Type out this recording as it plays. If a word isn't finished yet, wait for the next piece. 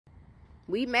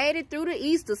We made it through the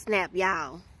Easter snap,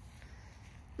 y'all.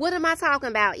 What am I talking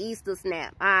about, Easter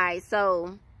snap? Alright,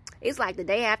 so it's like the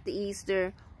day after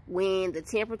Easter when the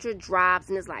temperature drops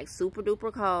and it's like super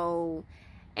duper cold.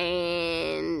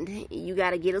 And you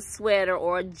got to get a sweater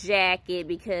or a jacket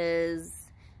because,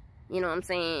 you know what I'm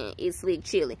saying, it's slick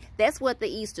chilly. That's what the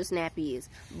Easter snap is.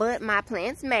 But my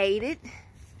plants made it.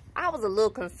 I was a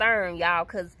little concerned, y'all,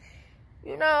 because,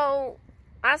 you know,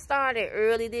 I started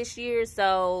early this year,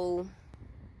 so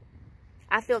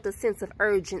I felt a sense of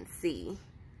urgency.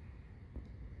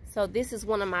 So this is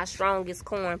one of my strongest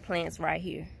corn plants right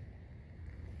here.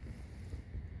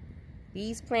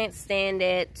 These plants stand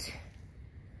at,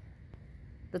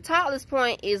 the tallest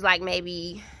point is like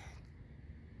maybe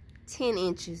 10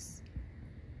 inches.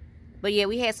 But yeah,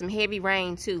 we had some heavy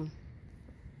rain too.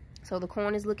 So the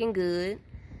corn is looking good.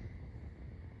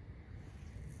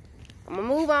 I'm gonna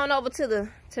move on over to the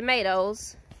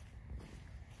tomatoes.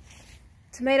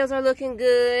 Tomatoes are looking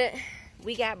good.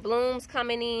 We got blooms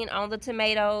coming in on the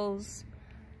tomatoes.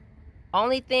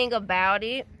 Only thing about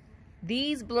it,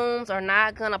 these blooms are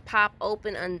not gonna pop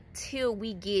open until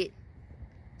we get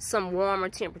some warmer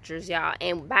temperatures, y'all.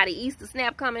 And by the Easter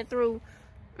snap coming through,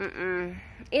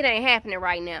 it ain't happening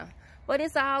right now. But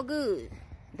it's all good.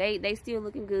 They still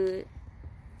looking good.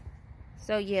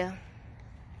 So yeah,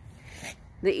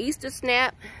 the Easter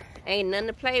snap ain't nothing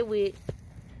to play with,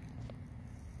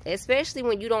 especially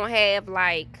when you don't have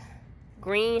like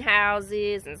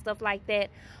greenhouses and stuff like that,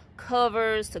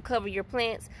 covers to cover your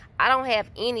plants. I don't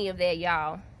have any of that,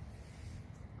 y'all.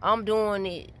 I'm doing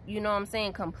it, you know what I'm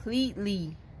saying,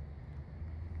 completely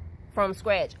from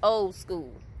scratch, old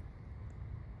school.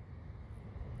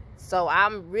 So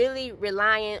I'm really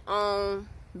relying on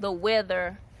the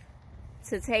weather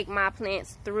to take my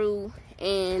plants through,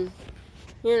 and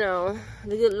you know,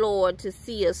 the good Lord to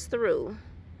see us through.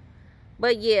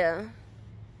 But yeah,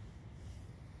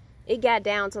 it got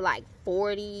down to like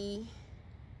 40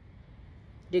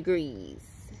 degrees,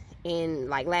 and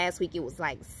like last week it was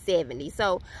like 70,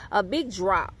 so a big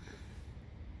drop.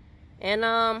 And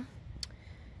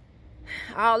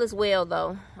all is well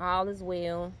though, all is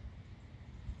well.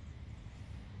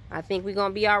 I think we're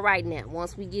gonna be all right now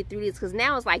once we get through this, because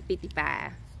now it's like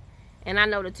 55, and I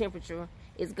know the temperature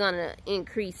is gonna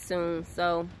increase soon.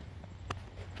 So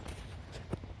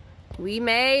we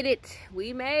made it,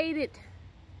 we made it.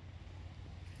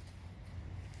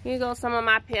 Here go some of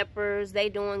my peppers. They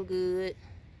doing good.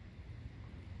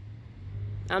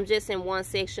 I'm just in one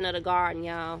section of the garden,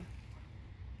 y'all.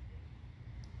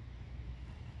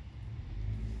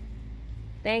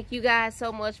 Thank you guys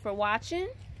so much for watching.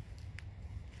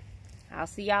 I'll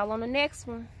see y'all on the next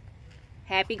one.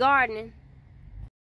 Happy gardening.